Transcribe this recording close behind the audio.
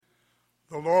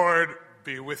The Lord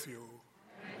be with you.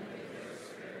 And with your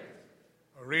spirit.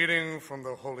 A reading from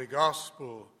the Holy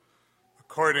Gospel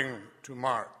according to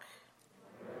Mark.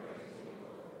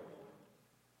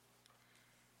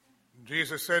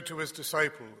 Jesus said to his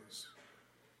disciples,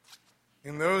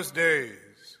 "In those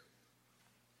days,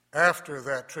 after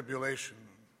that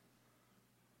tribulation,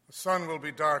 the sun will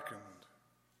be darkened,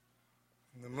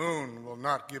 and the moon will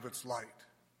not give its light,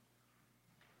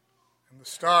 and the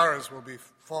stars will be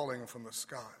falling from the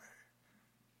sky,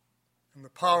 and the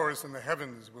powers in the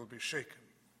heavens will be shaken.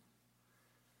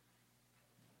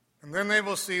 And then they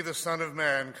will see the Son of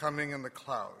Man coming in the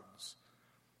clouds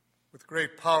with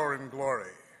great power and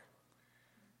glory.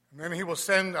 And then he will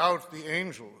send out the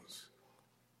angels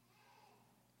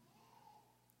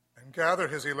and gather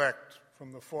his elect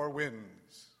from the four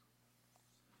winds,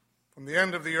 from the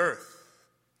end of the earth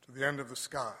to the end of the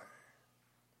sky.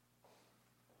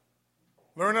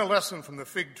 Learn a lesson from the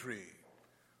fig tree.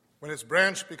 When its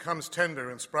branch becomes tender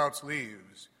and sprouts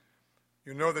leaves,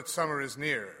 you know that summer is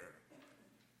near.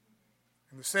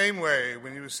 In the same way,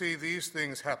 when you see these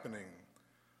things happening,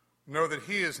 know that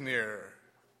he is near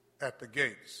at the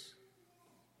gates.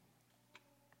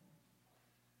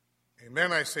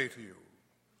 Amen, I say to you,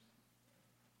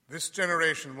 this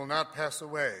generation will not pass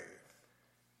away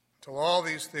until all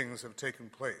these things have taken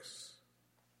place.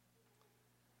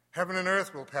 Heaven and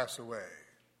earth will pass away,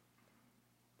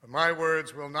 but my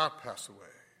words will not pass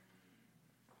away.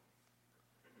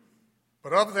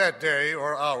 But of that day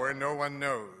or hour no one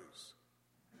knows,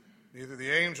 neither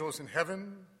the angels in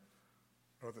heaven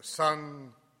nor the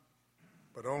Son,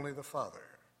 but only the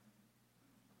Father."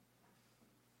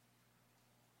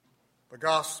 The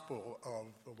Gospel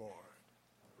of the Lord.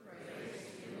 Praise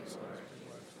to you, Lord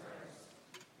Jesus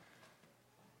Christ.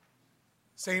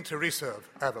 Saint Teresa of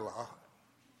Avila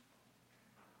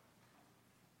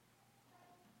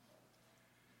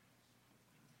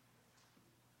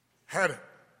had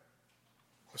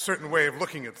a certain way of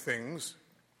looking at things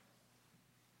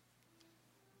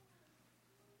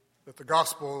that the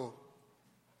gospel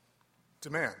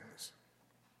demands.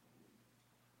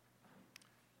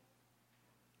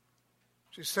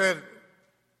 She said,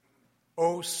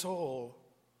 "O soul,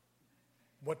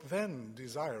 what then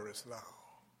desirest thou?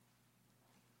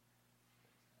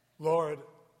 Lord,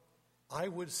 I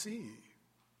would see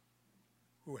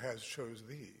who has chose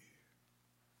thee.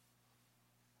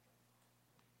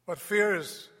 What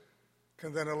fears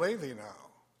can then allay thee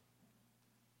now?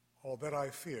 All that I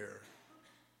fear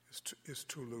is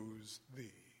to lose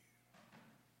thee."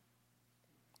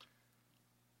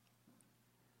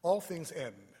 All things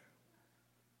end.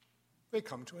 They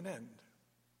come to an end.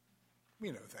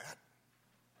 We know that.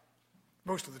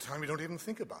 Most of the time we don't even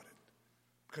think about it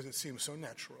because it seems so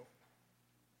natural.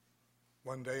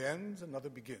 One day ends, another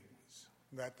begins.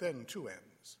 That then too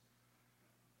ends.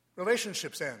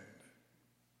 Relationships end.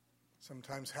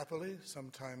 Sometimes happily,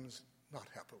 sometimes not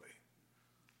happily.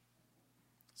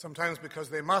 Sometimes because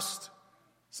they must,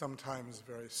 sometimes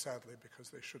very sadly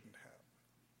because they shouldn't have.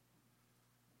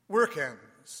 Work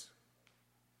ends.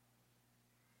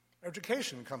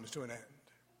 Education comes to an end.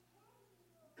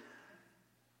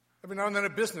 Every now and then a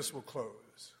business will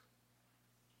close.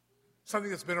 Something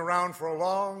that's been around for a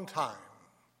long time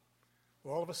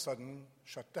will all of a sudden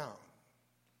shut down.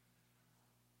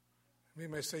 We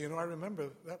may say, I remember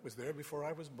that was there before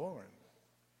I was born.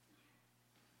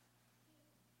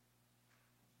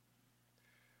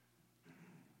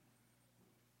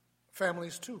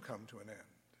 Families, too, come to an end.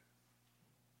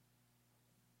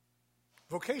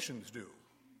 Vocations do.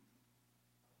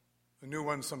 The new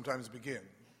ones sometimes begin.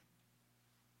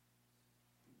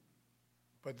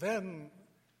 But then,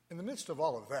 in the midst of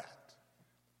all of that,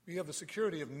 we have the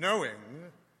security of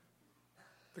knowing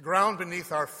the ground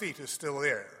beneath our feet is still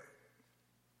there.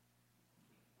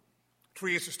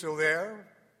 Trees are still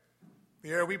there. The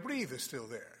air we breathe is still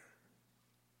there.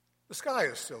 The sky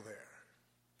is still there.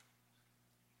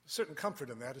 There's a certain comfort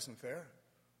in that, isn't there?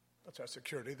 That's our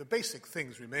security. The basic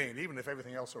things remain, even if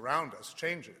everything else around us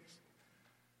changes.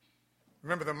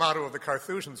 Remember the motto of the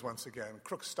Carthusians once again,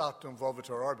 crux statum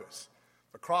volvitur orbis.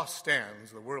 The cross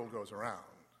stands, the world goes around.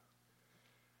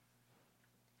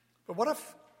 But what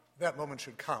if that moment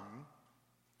should come,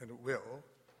 and it will,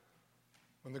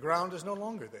 when the ground is no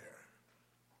longer there?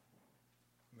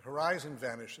 The horizon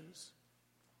vanishes,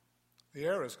 the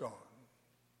air is gone,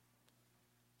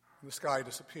 and the sky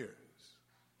disappears.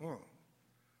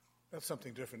 That's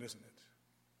something different, isn't it?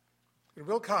 It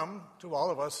will come to all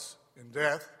of us in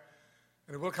death,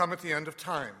 and it will come at the end of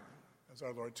time, as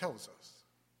our Lord tells us.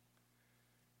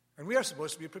 And we are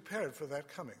supposed to be prepared for that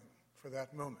coming, for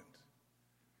that moment.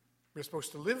 We're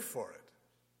supposed to live for it.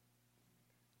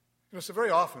 You know, so very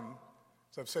often,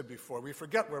 as I've said before, we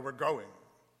forget where we're going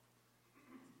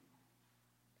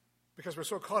because we're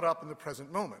so caught up in the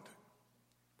present moment.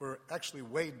 We're actually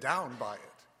weighed down by it.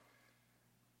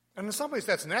 And in some ways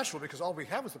that's natural because all we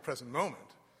have is the present moment.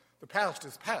 The past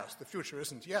is past, the future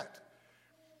isn't yet.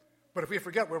 But if we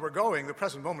forget where we're going, the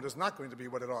present moment is not going to be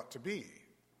what it ought to be.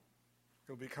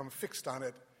 We'll become fixed on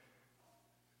it,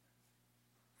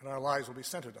 and our lives will be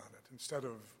centered on it instead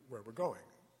of where we're going.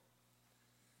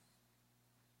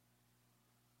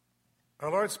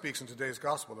 Our Lord speaks in today's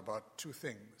gospel about two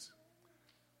things.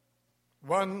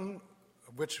 One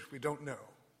of which we don't know,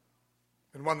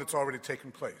 and one that's already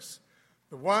taken place.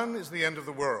 The one is the end of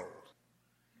the world,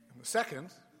 and the second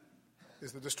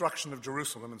is the destruction of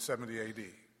Jerusalem in 70 A.D.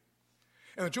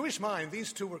 In the Jewish mind,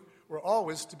 these two were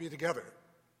always to be together.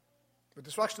 The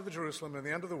destruction of the Jerusalem and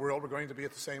the end of the world were going to be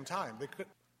at the same time.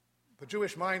 The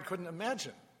Jewish mind couldn't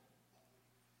imagine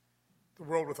the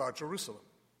world without Jerusalem.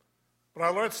 But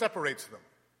our Lord separates them.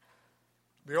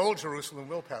 The old Jerusalem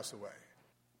will pass away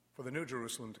for the new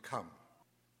Jerusalem to come.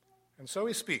 And so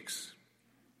he speaks.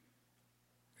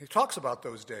 He talks about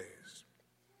those days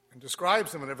and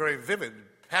describes them in a very vivid,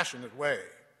 passionate way.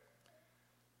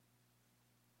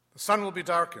 The sun will be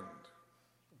darkened.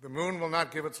 The moon will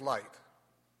not give its light.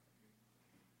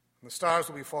 And the stars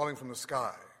will be falling from the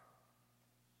sky.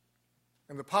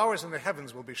 And the powers in the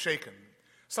heavens will be shaken.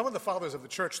 Some of the fathers of the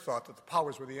church thought that the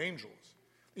powers were the angels.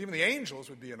 Even the angels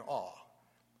would be in awe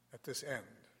at this end.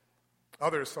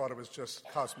 Others thought it was just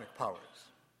cosmic powers.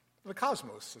 The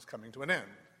cosmos is coming to an end.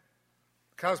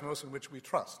 The cosmos in which we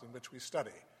trust, in which we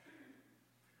study.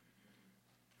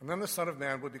 And then the Son of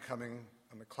Man will be coming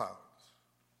on the clouds.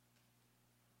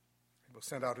 He will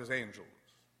send out his angels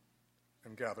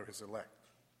and gather his elect.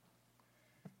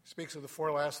 He speaks of the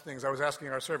four last things. I was asking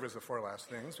our servers the four last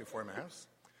things before Mass,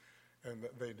 and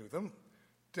they knew them.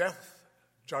 Death,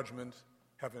 judgment,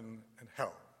 heaven, and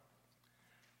hell.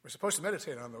 We're supposed to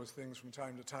meditate on those things from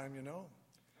time to time, you know,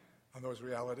 on those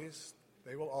realities.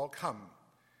 They will all come.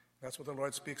 That's what the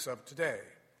Lord speaks of today.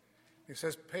 He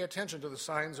says, pay attention to the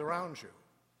signs around you.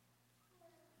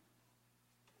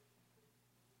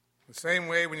 The same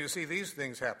way when you see these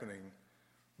things happening,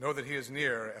 know that he is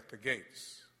near at the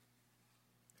gates.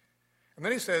 And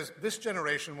then he says, this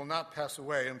generation will not pass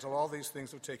away until all these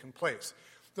things have taken place.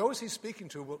 Those he's speaking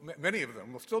to, many of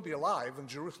them, will still be alive when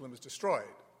Jerusalem is destroyed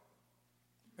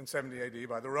in 70 A.D.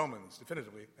 by the Romans,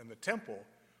 definitively, and the temple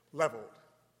leveled.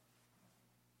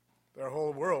 Their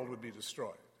whole world would be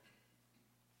destroyed.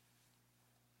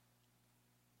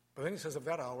 But then he says, of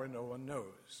that hour no one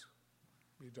knows.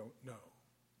 We don't know.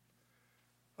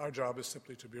 Our job is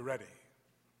simply to be ready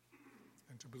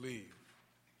and to believe.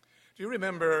 Do you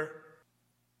remember,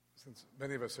 since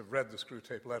many of us have read the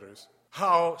Screwtape Letters,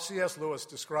 how C.S. Lewis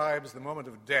describes the moment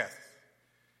of death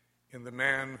in the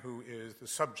man who is the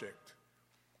subject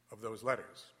of those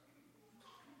letters?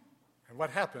 And what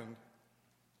happened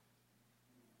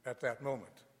at that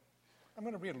moment? I'm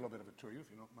going to read a little bit of it to you,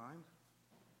 if you don't mind.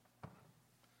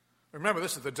 Remember,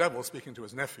 this is the devil speaking to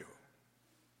his nephew.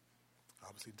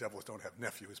 Obviously, devils don't have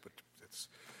nephews, but it's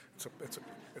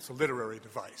a literary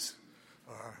device.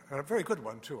 And a very good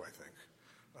one, too, I think.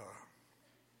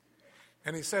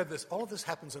 And he said this, all of this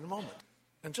happens in a moment.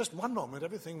 In just one moment,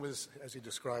 everything was as he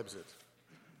describes it.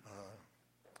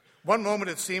 One moment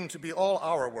it seemed to be all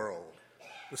our world.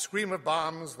 The scream of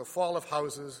bombs, the fall of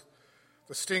houses,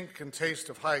 the stink and taste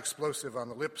of high explosive on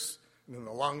the lips and in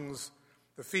the lungs,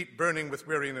 the feet burning with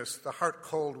weariness, the heart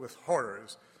cold with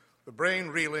horrors, the brain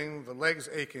reeling, the legs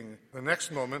aching. The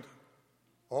next moment,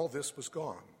 all this was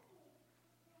gone.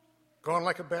 Gone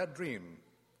like a bad dream,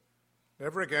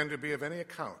 never again to be of any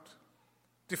account.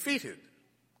 Defeated.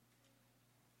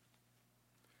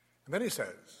 And then he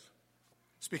says,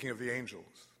 speaking of the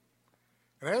angels,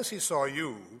 and as he saw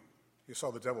you, he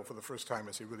saw the devil for the first time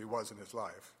as he really was in his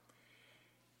life,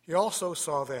 he also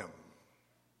saw them.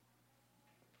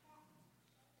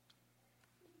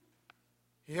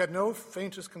 He had no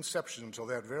faintest conception until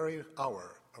that very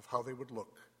hour of how they would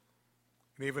look,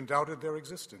 and even doubted their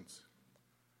existence.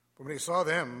 But when he saw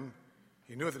them,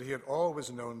 he knew that he had always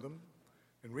known them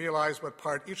and realized what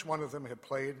part each one of them had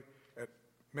played at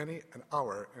many an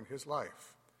hour in his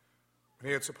life, when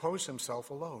he had supposed himself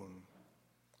alone,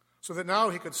 so that now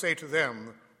he could say to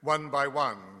them, one by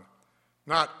one,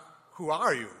 not, who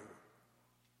are you?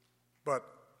 But,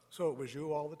 so it was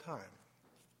you all the time.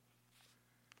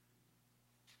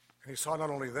 And he saw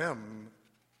not only them,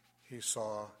 he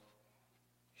saw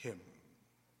him.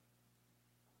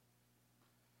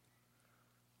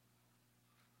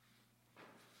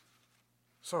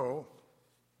 So,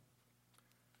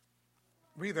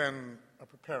 We then are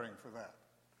preparing for that.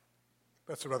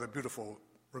 That's a rather beautiful,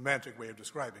 romantic way of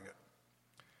describing it.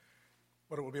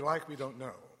 What it will be like, we don't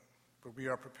know, but we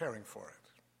are preparing for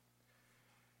it.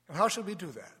 And how should we do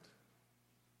that?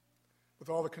 With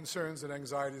all the concerns and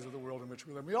anxieties of the world in which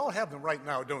we live. We all have them right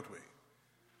now, don't we?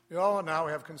 We all now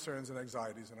have concerns and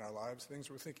anxieties in our lives, things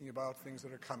we're thinking about, things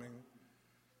that are coming.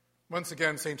 Once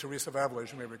again, St. Teresa of Avila,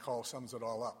 as you may recall, sums it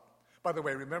all up. By the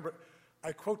way, remember,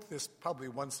 I quote this probably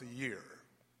once a year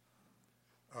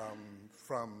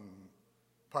from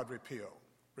Padre Pio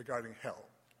regarding hell.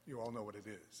 You all know what it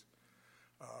is.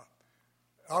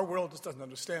 Our world just doesn't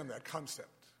understand that concept.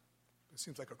 It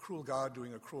seems like a cruel God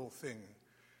doing a cruel thing.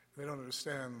 They don't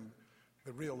understand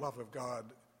the real love of God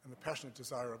and the passionate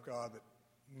desire of God that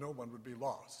no one would be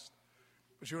lost.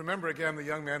 But you remember again the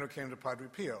young man who came to Padre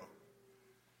Pio.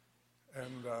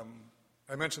 And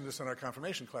I mentioned this in our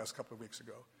confirmation class a couple of weeks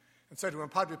ago. And said to him,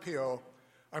 Padre Pio,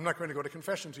 I'm not going to go to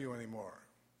confession to you anymore.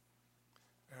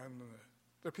 And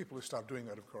there are people who stop doing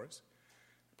that, of course.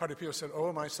 Padre Pio said,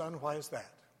 oh, my son, why is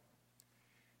that?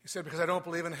 He said, because I don't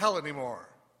believe in hell anymore.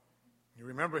 You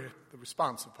remember the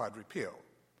response of Padre Pio.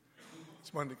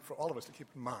 It's one for all of us to keep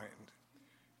in mind.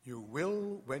 You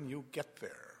will when you get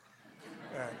there.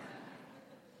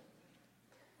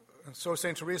 And so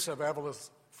St. Teresa of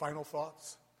Avila's final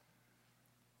thoughts,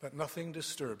 let nothing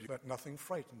disturb you, let nothing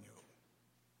frighten you.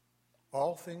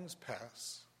 All things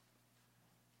pass.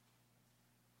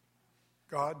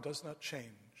 God does not change.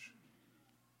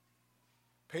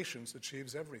 Patience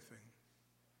achieves everything.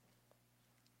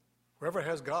 Whoever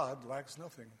has God lacks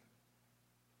nothing.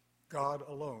 God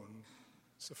alone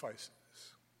suffices.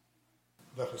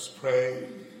 Let us pray.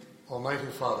 Almighty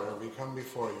Father, we come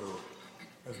before you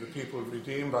as the people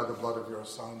redeemed by the blood of your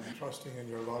Son, trusting in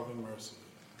your love and mercy.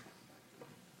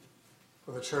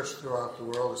 For the Church throughout the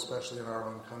world, especially in our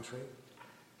own country,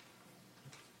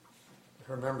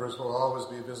 her members will always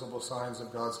be visible signs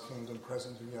of God's kingdom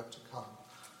present and yet to come.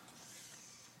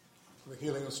 For the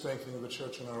healing and strengthening of the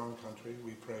Church in our own country,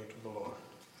 we pray to the Lord.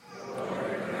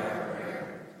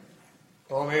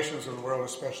 For all nations of the world,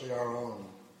 especially our own,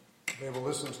 they will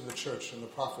listen to the Church and the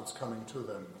prophets coming to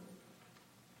them.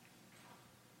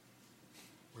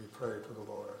 We pray to the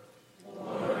Lord.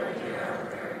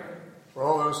 For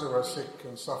all those who are sick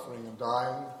and suffering and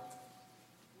dying,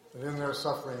 that in their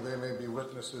suffering they may be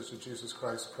witnesses to Jesus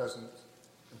Christ present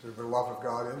and to the love of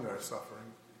God in their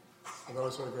suffering. For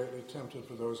those who are greatly tempted,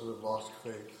 for those who have lost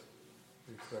faith,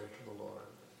 we pray to the Lord.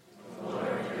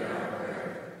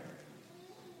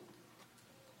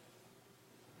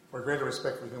 For greater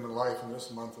respect for human life in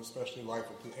this month, especially life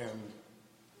at the end,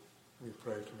 we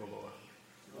pray to the Lord.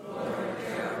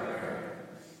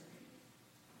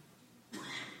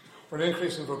 For an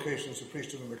increase in vocations to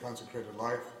priesthood and the consecrated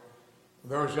life, for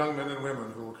those young men and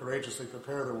women who will courageously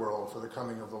prepare the world for the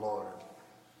coming of the Lord.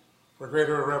 For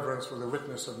greater reverence for the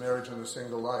witness of marriage in a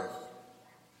single life,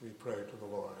 we pray to the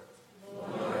Lord.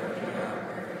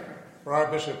 For our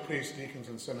bishop, priests, deacons,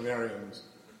 and seminarians,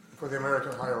 and for the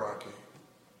American hierarchy,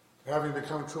 having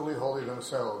become truly holy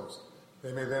themselves,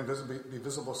 they may then be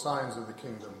visible signs of the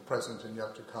kingdom, present and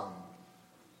yet to come.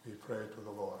 We pray to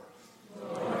the Lord.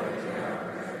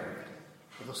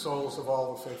 For the souls of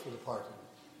all the faithful departed,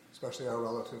 especially our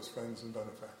relatives, friends, and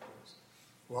benefactors,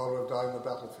 who all have died in the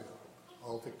battlefield,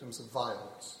 all victims of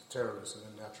violence, terrorism,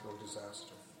 and natural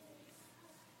disaster.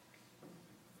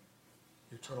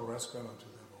 Eternal rest grant unto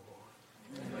them, O Lord.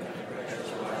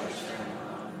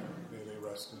 May they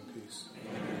rest in peace.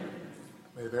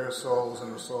 May their souls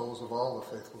and the souls of all the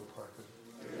faithful departed,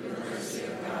 through the mercy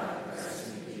of God, rest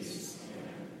in peace.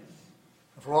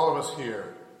 And for all of us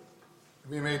here,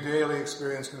 we may daily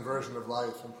experience conversion of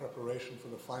life in preparation for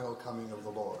the final coming of the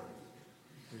Lord.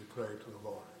 We pray to the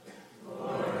Lord.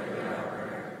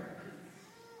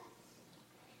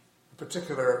 In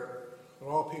particular, that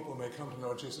all people may come to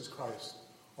know Jesus Christ,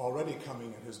 already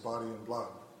coming in his body and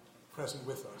blood, present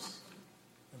with us,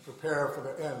 and prepare for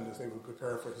the end as they would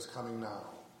prepare for his coming now.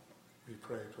 We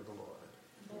pray to the Lord.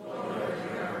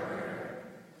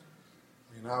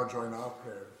 We now join our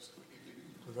prayers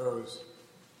to those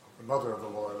of the Mother of the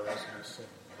Lord as we sing.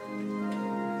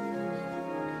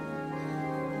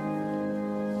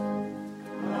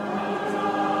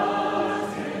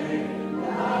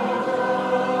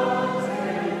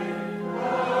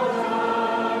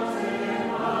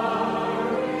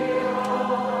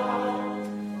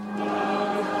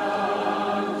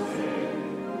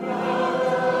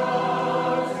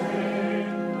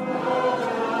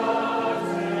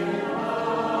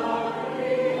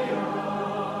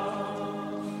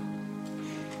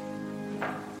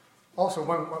 Also,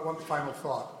 one final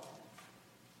thought.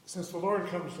 Since the Lord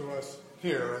comes to us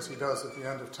here as he does at the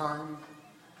end of time.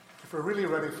 If we're really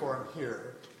ready for him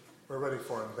here, we're ready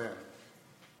for him then.